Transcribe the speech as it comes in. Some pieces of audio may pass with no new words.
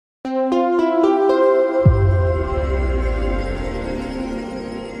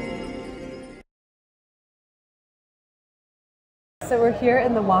So we're here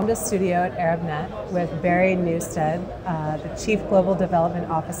in the Wamda studio at ArabNet with Barry Newstead, the Chief Global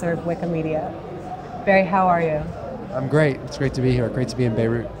Development Officer of Wikimedia. Barry, how are you? I'm great. It's great to be here. Great to be in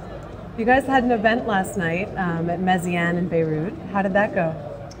Beirut. You guys had an event last night at Meziane in Beirut. How did that go?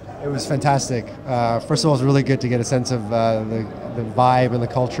 It was fantastic. First of all, it was really good to get a sense of the vibe and the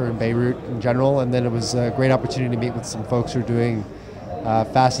culture in Beirut in general, and then it was a great opportunity to meet with some folks who are doing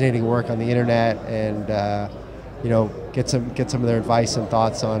fascinating work on the internet and get some of their advice and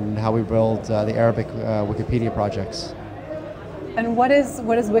thoughts on how we build the Arabic Wikipedia projects. And what is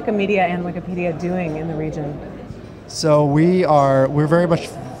Wikimedia and Wikipedia doing in the region? So we're very much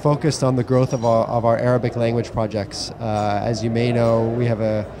focused on the growth of our Arabic language projects. As you may know, we have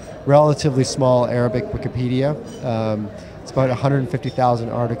a relatively small Arabic Wikipedia. It's about 150,000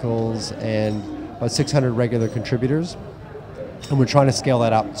 articles and about 600 regular contributors, and we're trying to scale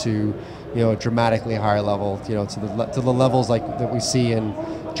that up to a dramatically higher level, to the levels like that we see in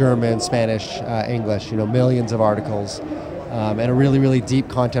German, Spanish, English, millions of articles, and a really deep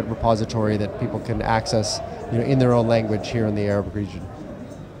content repository that people can access, in their own language here in the Arabic region.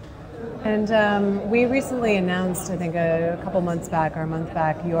 And we recently announced, I think a couple months back or a month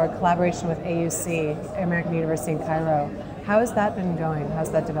back, your collaboration with AUC, American University in Cairo. How has that been going?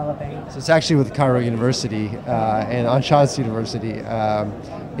 How's that developing? So it's actually with Cairo University and Anshaz University.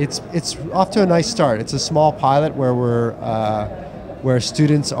 It's off to a nice start. It's a small pilot where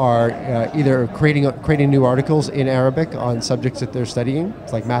students are either creating new articles in Arabic on subjects that they're studying,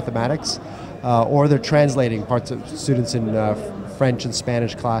 like mathematics, or they're translating parts of students in French and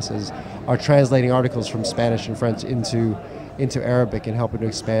Spanish classes are translating articles from Spanish and French into Arabic and helping to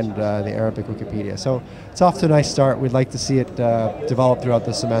expand the Arabic Wikipedia. So it's off to a nice start. We'd like to see it develop throughout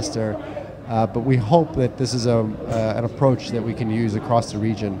the semester, but we hope that this is an approach that we can use across the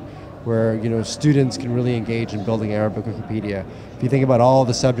region, where students can really engage in building Arabic Wikipedia. If you think about all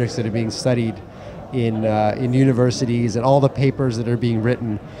the subjects that are being studied in universities and all the papers that are being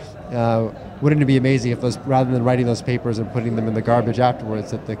written, wouldn't it be amazing if rather than writing those papers and putting them in the garbage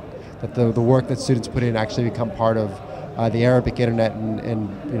afterwards, that the work that students put in actually become part of the Arabic internet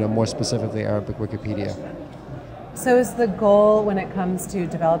and more specifically Arabic Wikipedia. So is the goal when it comes to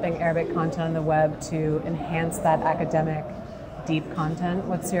developing Arabic content on the web to enhance that academic deep content?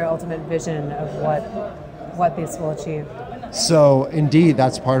 What's your ultimate vision of what this will achieve? So indeed,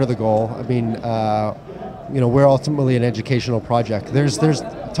 that's part of the goal. I mean, we're ultimately an educational project. There's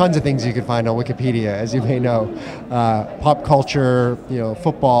tons of things you can find on Wikipedia, as you may know, pop culture,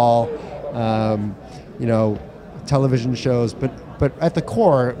 football, television shows, but at the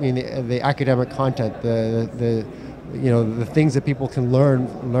core, I mean, the academic content, the things that people can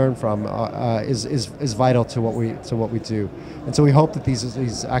learn from is vital to what we do, and so we hope that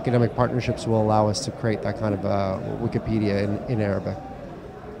these academic partnerships will allow us to create that kind of Wikipedia in Arabic.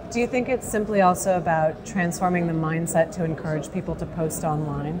 Do you think it's simply also about transforming the mindset to encourage people to post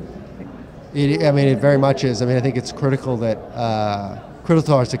online? It very much is. I mean, I think it's critical critical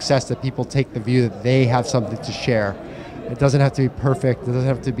to our success that people take the view that they have something to share. It doesn't have to be perfect. It doesn't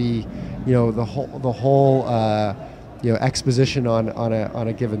have to be, the whole exposition on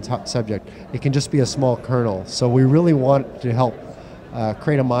a given subject. It can just be a small kernel. So we really want to help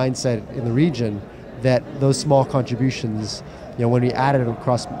create a mindset in the region that those small contributions, when we add it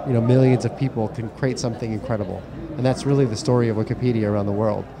across millions of people, can create something incredible. And that's really the story of Wikipedia around the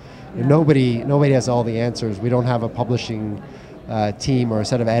world. Yeah. Nobody has all the answers. We don't have a publishing team or a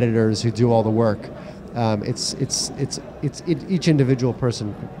set of editors who do all the work. It's each individual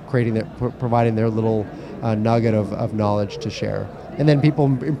person providing their little nugget of knowledge to share, and then people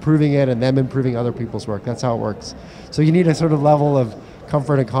improving it and them improving other people's work. That's how it works. So you need a sort of level of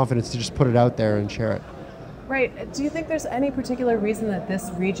comfort and confidence to just put it out there and share it. Right. Do you think there's any particular reason that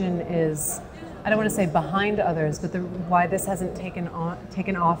this region is, I don't want to say behind others, but why this hasn't taken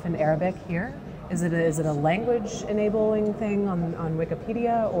off in Arabic here? Is it a language enabling thing on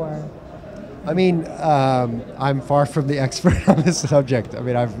Wikipedia, or? I mean, I'm far from the expert on this subject. I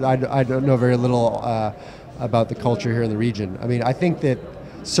mean, I don't know very little about the culture here in the region. I mean, I think that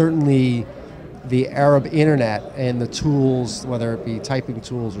certainly the Arab internet and the tools, whether it be typing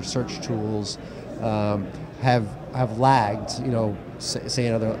tools or search tools, have lagged. Say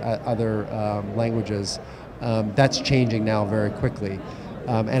in other languages. That's changing now very quickly.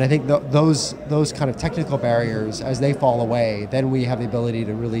 And I think those kind of technical barriers, as they fall away, then we have the ability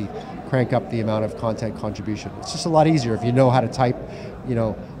to really crank up the amount of content contribution. It's just a lot easier if you know how to type,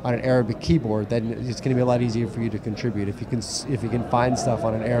 on an Arabic keyboard. Then it's going to be a lot easier for you to contribute. If you can find stuff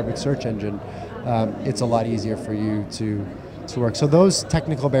on an Arabic search engine, it's a lot easier for you to work. So those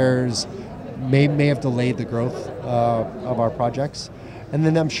technical barriers may have delayed the growth of our projects. And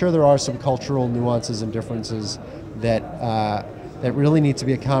then I'm sure there are some cultural nuances and differences that that really need to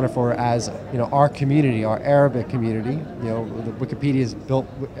be accounted for as our community, our Arabic community. The Wikipedia is built.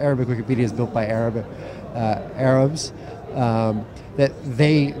 Arabic Wikipedia is built by Arabs. That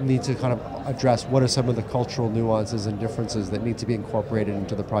they need to kind of address what are some of the cultural nuances and differences that need to be incorporated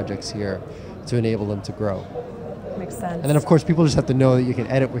into the projects here to enable them to grow. Makes sense. And then, of course, people just have to know that you can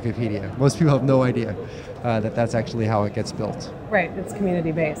edit Wikipedia. Most people have no idea that that's actually how it gets built. Right, it's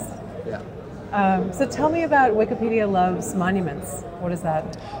community-based. Yeah. So tell me about Wikipedia Loves Monuments. What is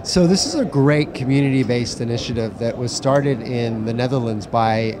that? So this is a great community-based initiative that was started in the Netherlands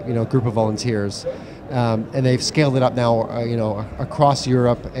by a group of volunteers. And they've scaled it up now, across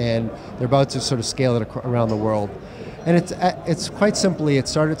Europe, and they're about to sort of scale it around the world. And it's quite simply, it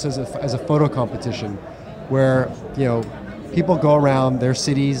started as a photo competition, where people go around their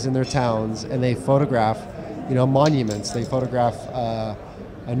cities and their towns, and they photograph, monuments. They photograph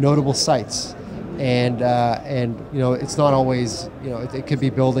notable sites, and it's not always, it could be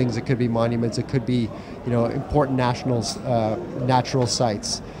buildings, it could be monuments, it could be important natural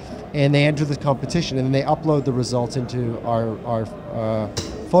sites. And they enter the competition, and then they upload the results into our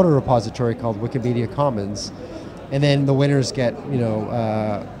photo repository called Wikimedia Commons, and then the winners get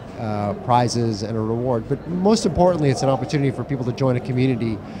prizes and a reward. But most importantly, it's an opportunity for people to join a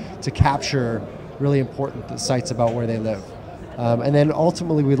community to capture really important sites about where they live. And then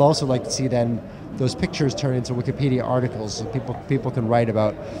ultimately, we'd also like to see then those pictures turn into Wikipedia articles, so people can write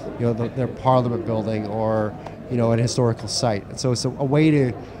about their Parliament building or an historical site. And so it's a way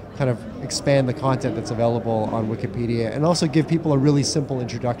to kind of expand the content that's available on Wikipedia, and also give people a really simple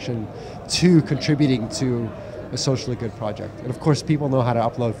introduction to contributing to a socially good project. And of course, people know how to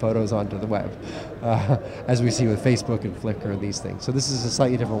upload photos onto the web, as we see with Facebook and Flickr and these things. So this is a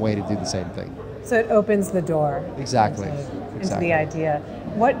slightly different way to do the same thing. So it opens the door. Exactly. Into the idea.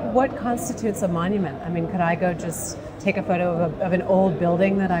 What constitutes a monument? I mean, could I go just take a photo of an old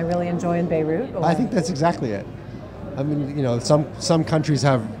building that I really enjoy in Beirut? Or? I think that's exactly it. I mean, some countries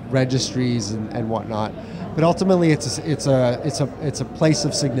have registries and whatnot, but ultimately it's a place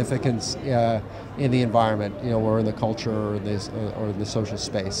of significance in the environment, or in the culture or in the social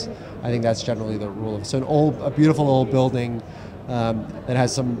space. I think that's generally the rule of it. So a beautiful old building that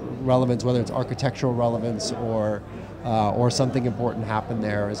has some relevance, whether it's architectural relevance or something important happened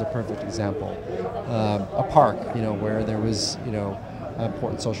there, is a perfect example. A park, where there was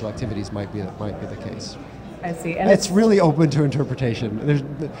important social activities might be the case. I see. And it's really open to interpretation. There's,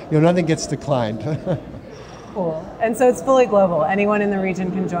 nothing gets declined. Cool. And so it's fully global. Anyone in the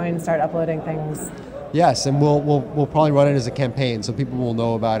region can join and start uploading things. Yes, and we'll probably run it as a campaign, so people will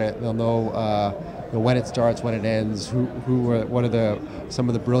know about it. They'll know when it starts, when it ends, what are some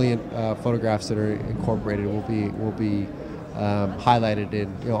of the brilliant photographs that are incorporated will be highlighted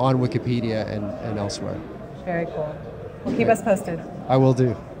on Wikipedia and elsewhere. Very cool. Well, keep us posted. I will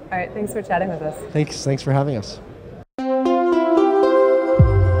do. All right, thanks for chatting with us. Thanks for having us.